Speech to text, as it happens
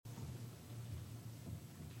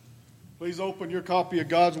Please open your copy of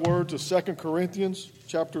God's Word to 2 Corinthians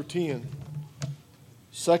chapter 10.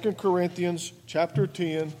 2 Corinthians chapter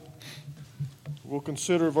 10. We'll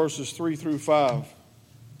consider verses 3 through 5.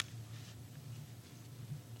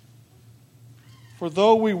 For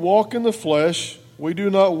though we walk in the flesh, we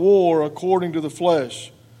do not war according to the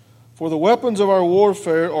flesh. For the weapons of our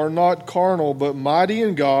warfare are not carnal, but mighty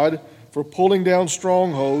in God for pulling down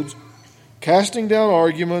strongholds, casting down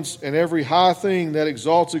arguments and every high thing that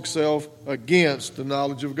exalts itself against the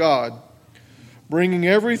knowledge of God, bringing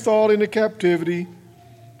every thought into captivity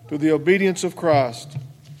to the obedience of Christ.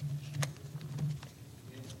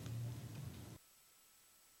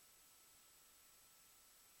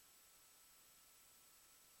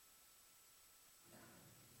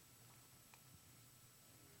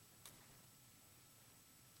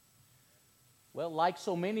 Well, like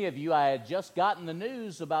so many of you, I had just gotten the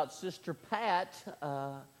news about Sister Pat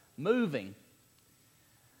moving.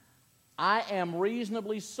 I am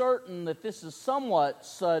reasonably certain that this is somewhat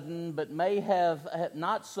sudden, but may have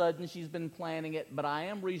not sudden. She's been planning it, but I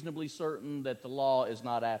am reasonably certain that the law is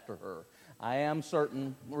not after her. I am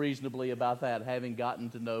certain reasonably about that, having gotten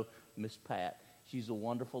to know Miss Pat. She's a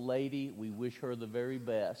wonderful lady. We wish her the very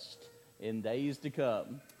best in days to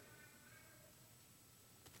come.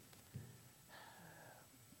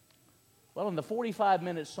 Well, in the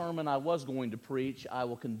 45-minute sermon I was going to preach, I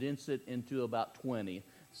will condense it into about 20,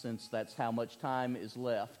 since that's how much time is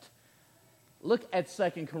left. Look at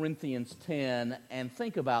 2 Corinthians 10 and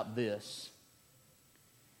think about this.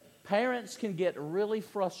 Parents can get really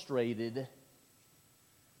frustrated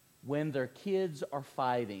when their kids are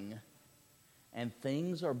fighting and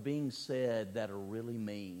things are being said that are really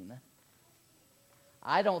mean.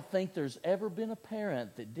 I don't think there's ever been a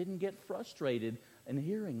parent that didn't get frustrated in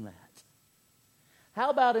hearing that. How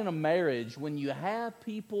about in a marriage when you have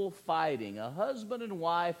people fighting, a husband and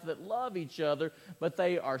wife that love each other, but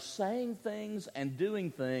they are saying things and doing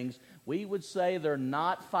things, we would say they're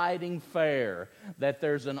not fighting fair, that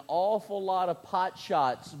there's an awful lot of pot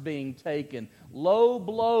shots being taken, low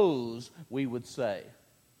blows, we would say.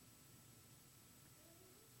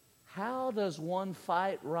 How does one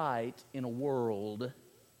fight right in a world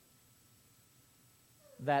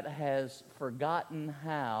that has forgotten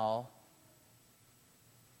how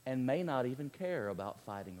and may not even care about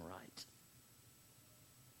fighting right?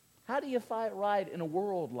 How do you fight right in a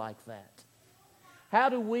world like that? How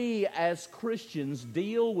do we as Christians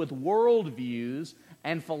deal with worldviews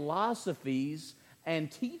and philosophies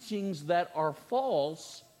and teachings that are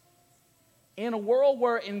false in a world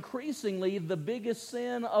where increasingly the biggest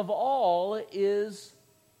sin of all is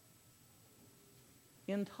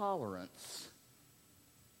intolerance?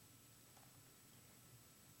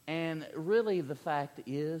 And really the fact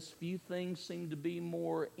is, few things seem to be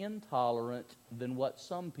more intolerant than what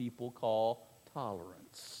some people call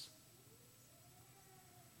tolerance.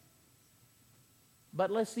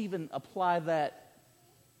 But let's even apply that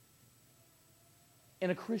in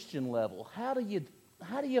a Christian level. How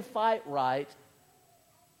do you fight right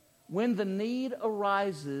when the need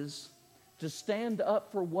arises to stand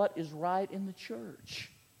up for what is right in the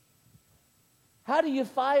church? How do you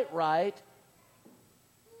fight right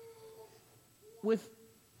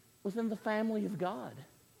within the family of God?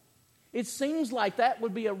 It seems like that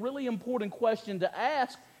would be a really important question to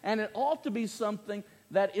ask, and it ought to be something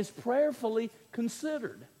that is prayerfully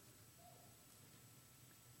considered.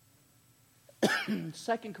 2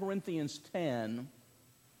 Corinthians 10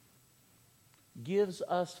 gives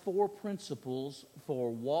us 4 principles for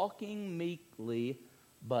walking meekly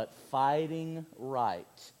but fighting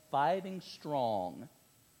right, fighting strong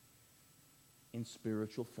in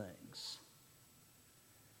spiritual things.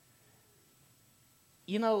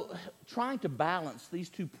 You know, trying to balance these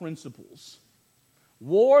 2 principles.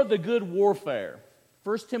 War the good warfare.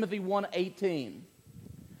 1 Timothy 1:18.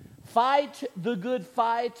 Fight the good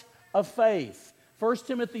fight of faith. 1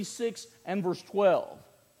 Timothy 6 and verse 12.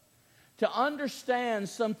 To understand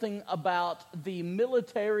something about the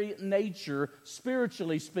military nature,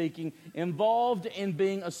 spiritually speaking, involved in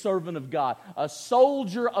being a servant of God, a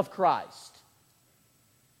soldier of Christ.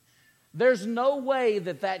 There's no way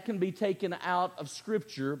that can be taken out of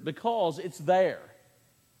Scripture because it's there.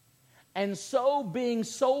 And so being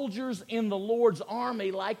soldiers in the Lord's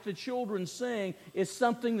army, like the children sing, is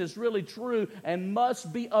something that's really true and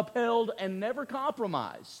must be upheld and never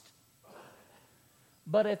compromised.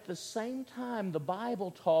 But at the same time, the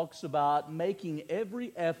Bible talks about making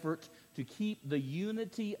every effort to keep the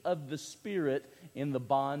unity of the Spirit in the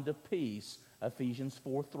bond of peace, Ephesians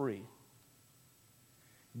 4:3.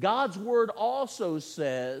 God's Word also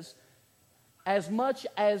says, as much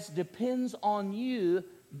as depends on you,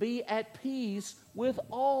 be at peace with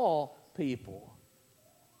all people.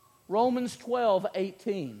 Romans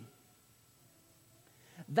 12:18.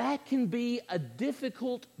 That can be a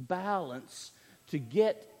difficult balance to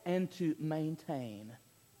get and to maintain,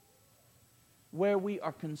 where we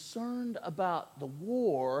are concerned about the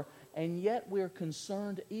war, and yet we're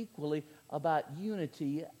concerned equally about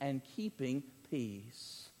unity and keeping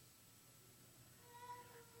peace.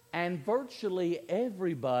 And virtually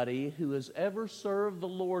everybody who has ever served the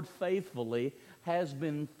Lord faithfully has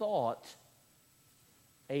been thought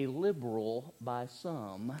a liberal by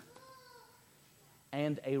some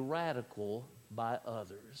and a radical by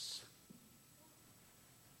others.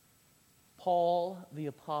 Paul the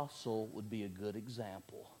Apostle would be a good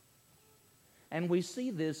example. And we see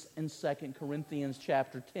this in 2 Corinthians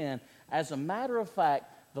chapter 10. As a matter of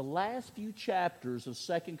fact, the last few chapters of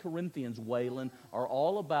 2 Corinthians, Waylon, are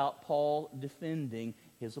all about Paul defending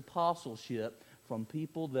his apostleship from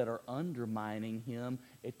people that are undermining him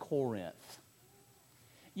at Corinth.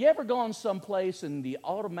 You ever gone someplace and the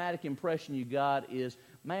automatic impression you got is,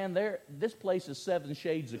 man, this place is 7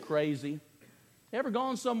 shades of crazy? You ever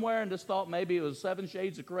gone somewhere and just thought maybe it was 7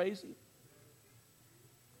 shades of crazy?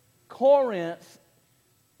 Corinth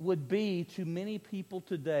would be, to many people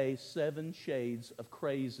today, 7 shades of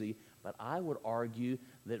crazy. But I would argue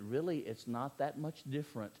that really it's not that much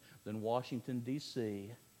different than Washington,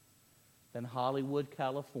 D.C., than Hollywood,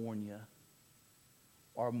 California,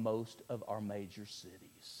 or most of our major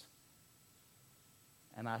cities.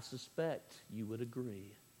 And I suspect you would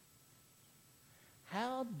agree.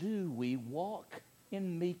 How do we walk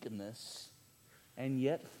in meekness and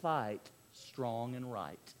yet fight strong and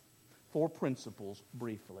right? 4 principles,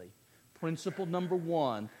 briefly. Principle number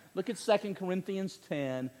 1, look at 2 Corinthians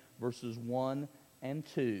 10, verses 1 and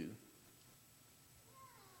 2.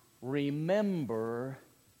 Remember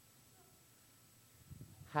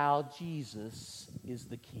how Jesus is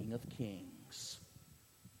the King of Kings.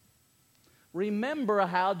 Remember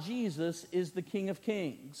how Jesus is the King of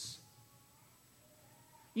Kings.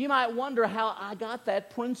 You might wonder how I got that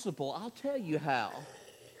principle. I'll tell you how.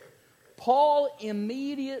 Paul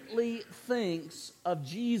immediately thinks of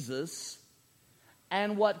Jesus,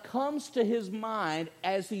 and what comes to his mind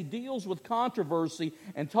as he deals with controversy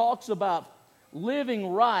and talks about living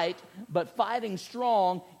right but fighting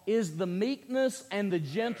strong is the meekness and the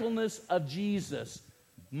gentleness of Jesus.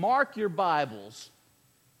 Mark your Bibles.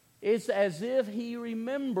 It's as if he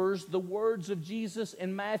remembers the words of Jesus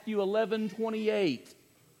in Matthew 11:28.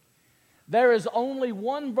 There is only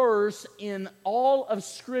one verse in all of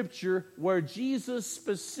Scripture where Jesus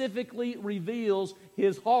specifically reveals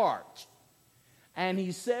his heart. And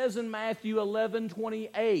he says in Matthew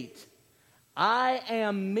 11:28, I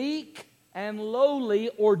am meek and lowly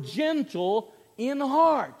or gentle in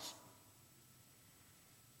heart.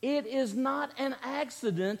 It is not an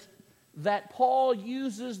accident that Paul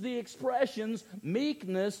uses the expressions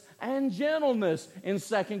meekness and gentleness in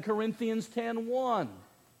 2 Corinthians 10:1.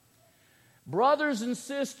 Brothers and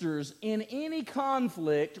sisters, in any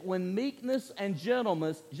conflict, when meekness and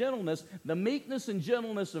gentleness, the meekness and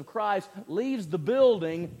gentleness of Christ leaves the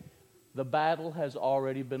building, the battle has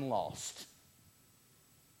already been lost.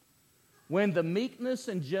 When the meekness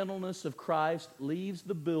and gentleness of Christ leaves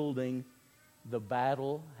the building, the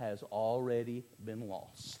battle has already been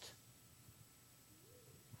lost.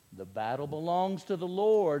 The battle belongs to the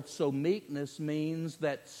Lord, so meekness means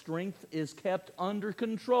that strength is kept under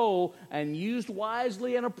control and used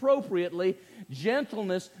wisely and appropriately.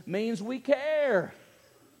 Gentleness means we care.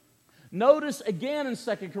 Notice again in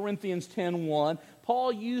 2 Corinthians 10:1,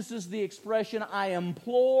 Paul uses the expression, I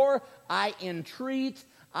implore, I entreat,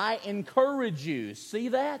 I encourage you. See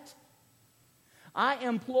that? I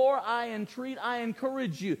implore, I entreat, I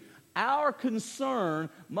encourage you. Our concern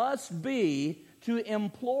must be to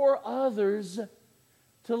implore others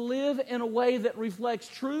to live in a way that reflects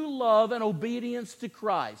true love and obedience to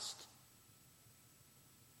Christ.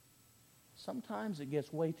 Sometimes it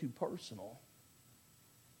gets way too personal.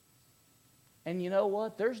 And you know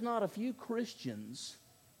what? There's not a few Christians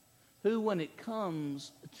who, when it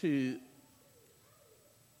comes to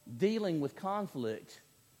dealing with conflict,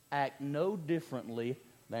 act no differently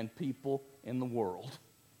than people in the world.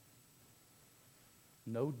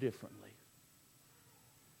 No differently.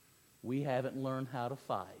 We haven't learned how to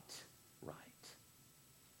fight right.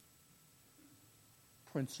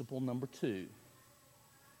 Principle number 2.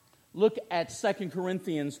 Look at 2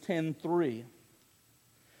 Corinthians 10:3.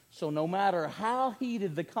 So no matter how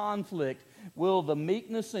heated the conflict, will the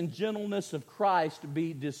meekness and gentleness of Christ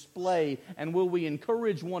be displayed, and will we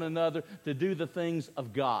encourage one another to do the things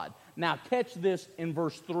of God? Now catch this in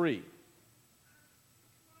verse 3.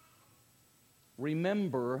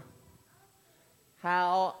 remember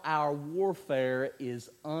how our warfare is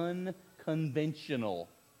unconventional.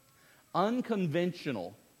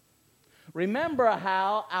 Unconventional. Remember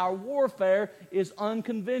how our warfare is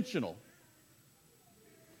unconventional.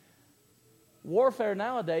 Warfare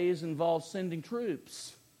nowadays involves sending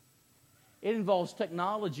troops. It involves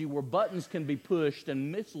technology where buttons can be pushed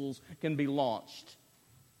and missiles can be launched.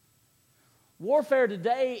 Warfare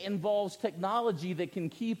today involves technology that can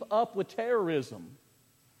keep up with terrorism.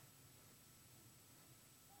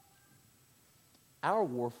 Our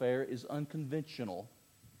warfare is unconventional.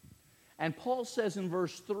 And Paul says in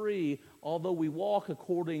verse 3, although we walk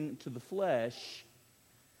according to the flesh,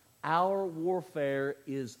 our warfare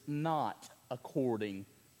is not according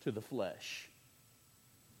to the flesh.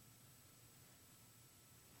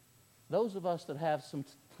 Those of us that have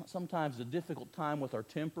sometimes a difficult time with our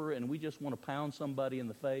temper and we just want to pound somebody in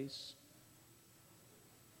the face,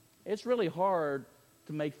 it's really hard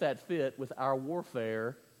to make that fit with our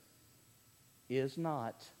warfare is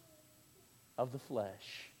not of the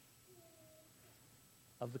flesh,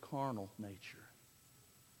 of the carnal nature.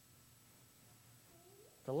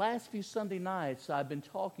 The last few Sunday nights I've been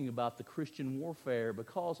talking about the Christian warfare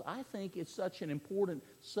because I think it's such an important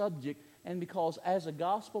subject, and because as a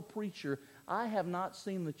gospel preacher, I have not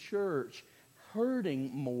seen the church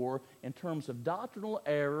hurting more in terms of doctrinal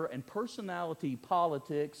error and personality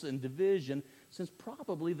politics and division since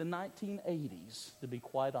probably the 1980s, to be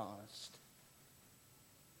quite honest.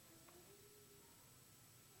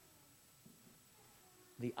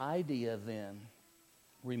 The idea then,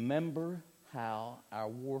 remember how our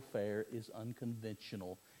warfare is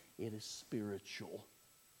unconventional. It is spiritual,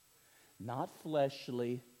 not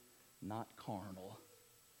fleshly, not carnal.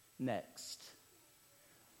 Next,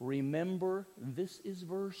 remember, this is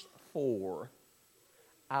verse 4.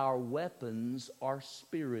 Our weapons are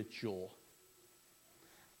spiritual.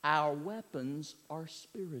 Our weapons are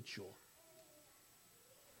spiritual.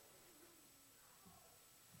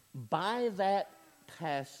 By that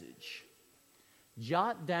passage,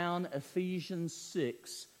 jot down Ephesians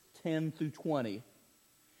 6, 10 through 20.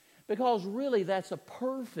 Because really that's a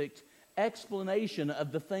perfect explanation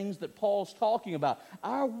of the things that Paul's talking about.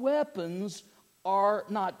 Our weapons are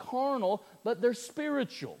not carnal, but they're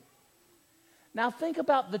spiritual. Now think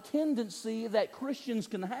about the tendency that Christians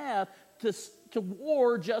can have to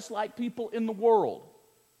war just like people in the world.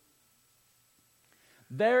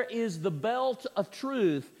 There is the belt of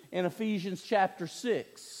truth in Ephesians chapter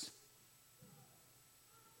 6.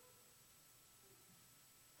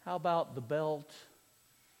 How about the belt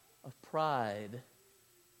of pride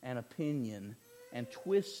and opinion and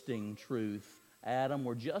twisting truth, Adam,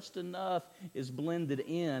 where just enough is blended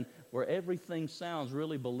in where everything sounds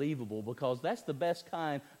really believable, because that's the best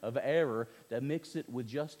kind of error, to mix it with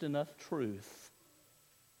just enough truth.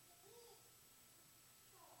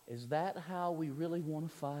 Is that how we really want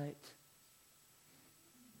to fight?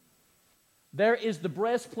 There is the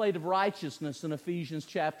breastplate of righteousness in Ephesians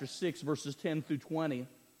chapter 6, verses 10 through 20.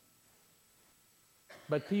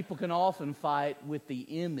 But people can often fight with the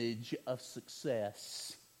image of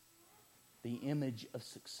success. The image of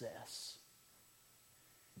success.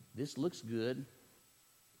 This looks good.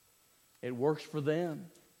 It works for them.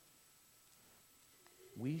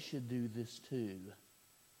 We should do this too.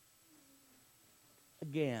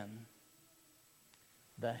 Again,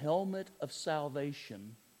 the helmet of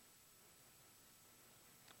salvation.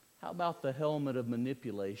 How about the helmet of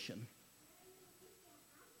manipulation?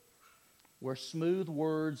 Where smooth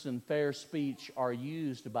words and fair speech are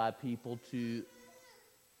used by people to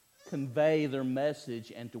convey their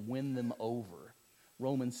message and to win them over.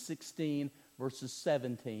 Romans 16, verses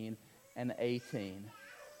 17 and 18.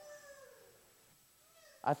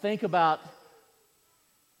 I think about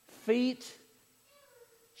feet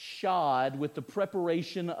shod with the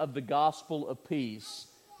preparation of the gospel of peace.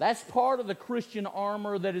 That's part of the Christian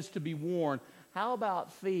armor that is to be worn. How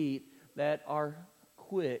about feet that are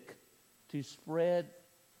quick to spread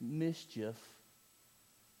mischief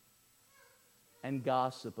and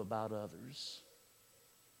gossip about others,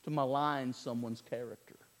 to malign someone's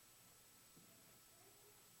character?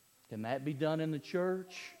 Can that be done in the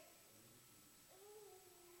church?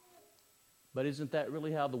 But isn't that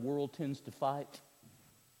really how the world tends to fight?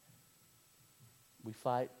 We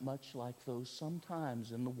fight much like those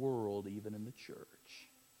sometimes in the world, even in the church.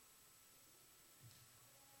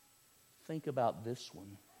 Think about this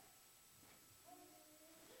one.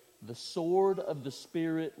 The sword of the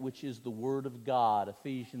Spirit, which is the Word of God,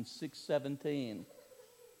 Ephesians 6:17.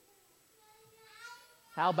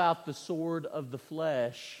 How about the sword of the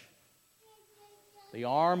flesh? The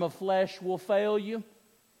arm of flesh will fail you.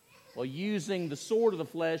 Well, using the sword of the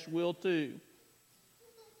flesh will too.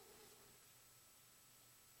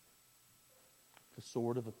 The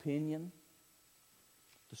sword of opinion,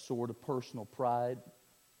 the sword of personal pride.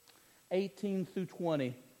 18 through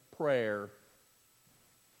 20, prayer.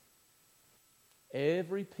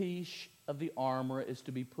 Every piece of the armor is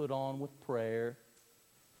to be put on with prayer.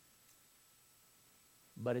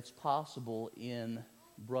 But it's possible in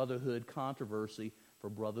brotherhood controversy for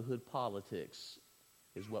brotherhood politics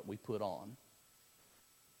is what we put on.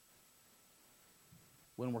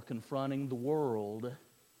 When we're confronting the world,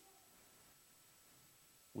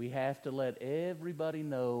 we have to let everybody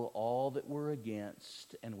know all that we're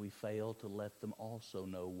against, and we fail to let them also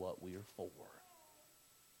know what we are for.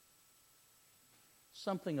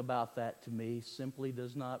 Something about that to me simply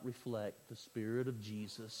does not reflect the Spirit of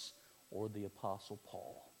Jesus or the Apostle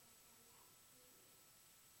Paul.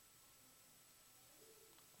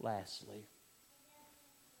 Lastly,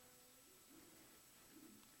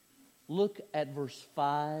 look at verse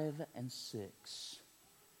 5 and 6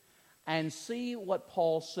 and see what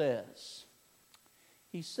Paul says.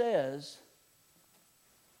 He says,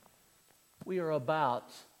 we are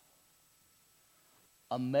about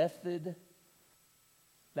a method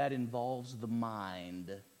that involves the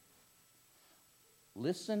mind.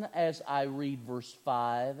 Listen as I read verse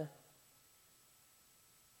 5.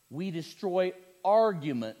 We destroy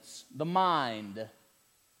arguments, the mind.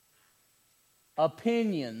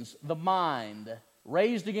 Opinions, the mind.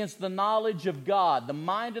 Raised against the knowledge of God, the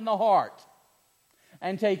mind and the heart.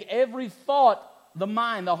 And take every thought, the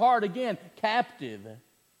mind, the heart again, captive.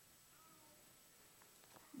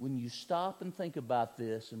 When you stop and think about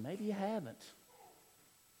this, and maybe you haven't,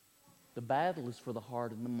 the battle is for the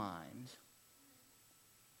heart and the mind.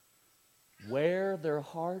 Where their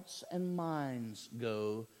hearts and minds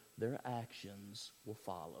go, their actions will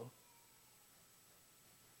follow.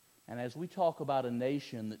 And as we talk about a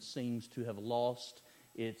nation that seems to have lost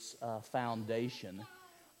its foundation,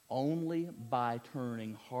 only by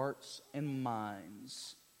turning hearts and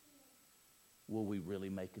minds will we really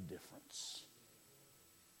make a difference.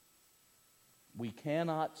 We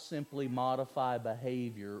cannot simply modify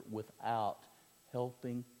behavior without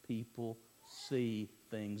helping people see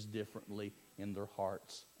things differently in their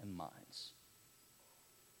hearts and minds.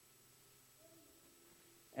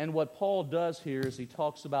 And what Paul does here is he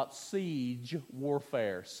talks about siege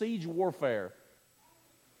warfare. Siege warfare.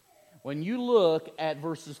 When you look at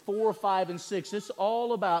verses 4, 5, and 6, it's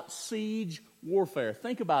all about siege warfare.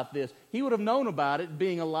 Think about this. He would have known about it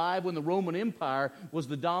being alive when the Roman Empire was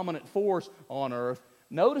the dominant force on earth.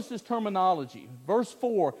 Notice this terminology. Verse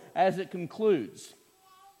 4, as it concludes.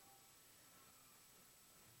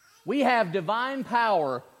 We have divine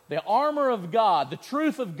power, the armor of God, the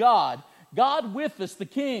truth of God, God with us, the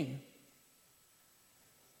King.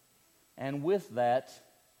 And with that,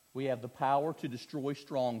 we have the power to destroy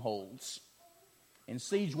strongholds. In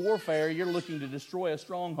siege warfare, you're looking to destroy a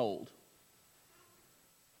stronghold.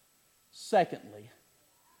 Secondly,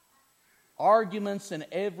 arguments and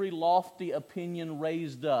every lofty opinion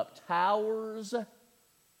raised up, towers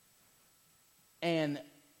and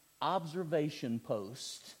observation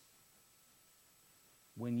posts.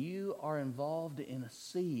 When you are involved in a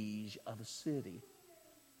siege of a city,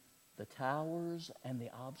 the towers and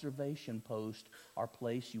the observation post are a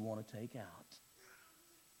place you want to take out.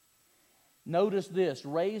 Notice this,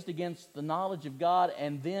 raised against the knowledge of God,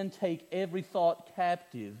 and then take every thought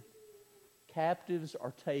captive. Captives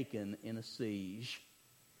are taken in a siege.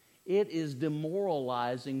 It is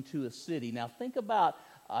demoralizing to a city. Now think about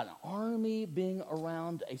an army being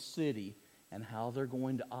around a city and how they're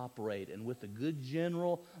going to operate. And with a good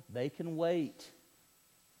general, they can wait.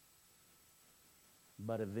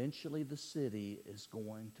 But eventually the city is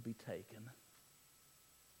going to be taken.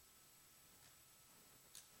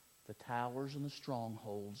 The towers and the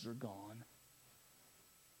strongholds are gone.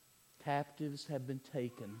 Captives have been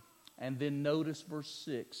taken. And then notice verse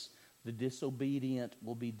 6, the disobedient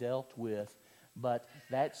will be dealt with. But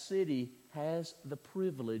that city has the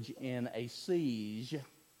privilege in a siege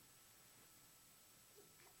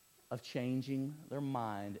of changing their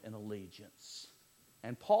mind and allegiance.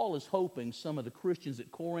 And Paul is hoping some of the Christians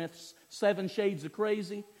at Corinth, 7 shades of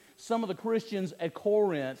crazy, some of the Christians at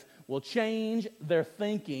Corinth will change their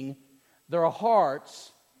thinking, their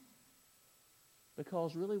hearts,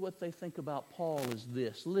 because really what they think about Paul is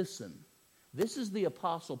this. Listen, this is the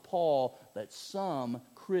Apostle Paul that some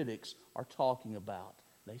critics are talking about.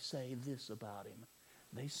 They say this about him.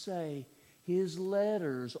 They say his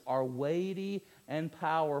letters are weighty and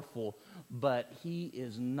powerful, but he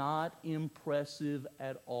is not impressive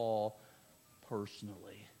at all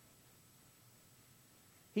personally.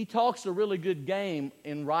 He talks a really good game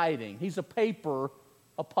in writing. He's a paper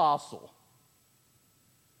apostle.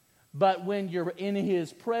 But when you're in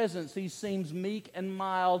his presence, he seems meek and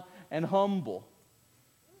mild and humble.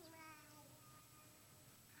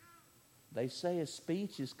 They say his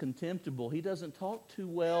speech is contemptible. He doesn't talk too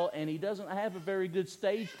well, and he doesn't have a very good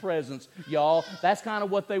stage presence, y'all. That's kind of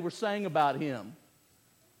what they were saying about him.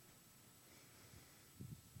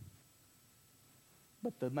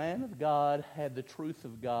 But the man of God had the truth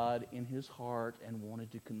of God in his heart and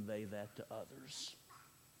wanted to convey that to others.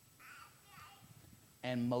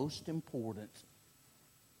 And most important,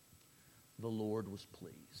 the Lord was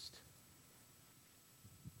pleased.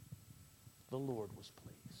 The Lord was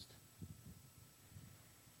pleased.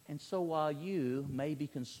 And so while you may be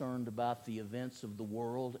concerned about the events of the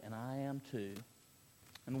world, and I am too,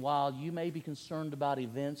 and while you may be concerned about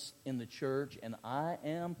events in the church, and I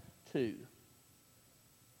am too,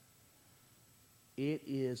 it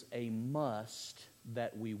is a must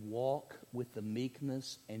that we walk with the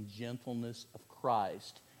meekness and gentleness of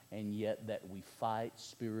Christ, and yet that we fight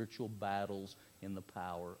spiritual battles in the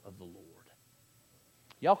power of the Lord.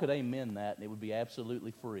 Y'all could amen that, and it would be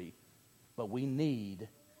absolutely free. But we need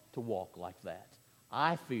to walk like that.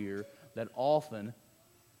 I fear that often,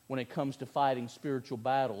 when it comes to fighting spiritual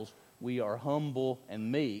battles, we are humble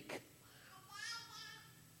and meek,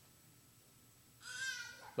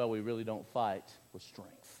 but we really don't fight with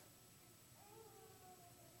strength.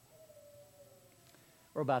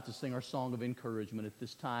 We're about to sing our song of encouragement at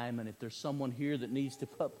this time, and if there's someone here that needs to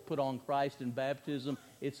put on Christ in baptism,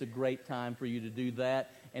 it's a great time for you to do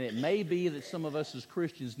that. And it may be that some of us as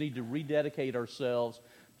Christians need to rededicate ourselves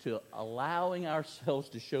to allowing ourselves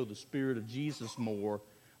to show the Spirit of Jesus more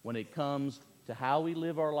when it comes to how we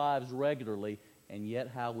live our lives regularly, and yet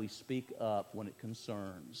how we speak up when it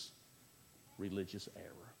concerns religious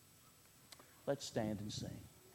error. Let's stand and sing.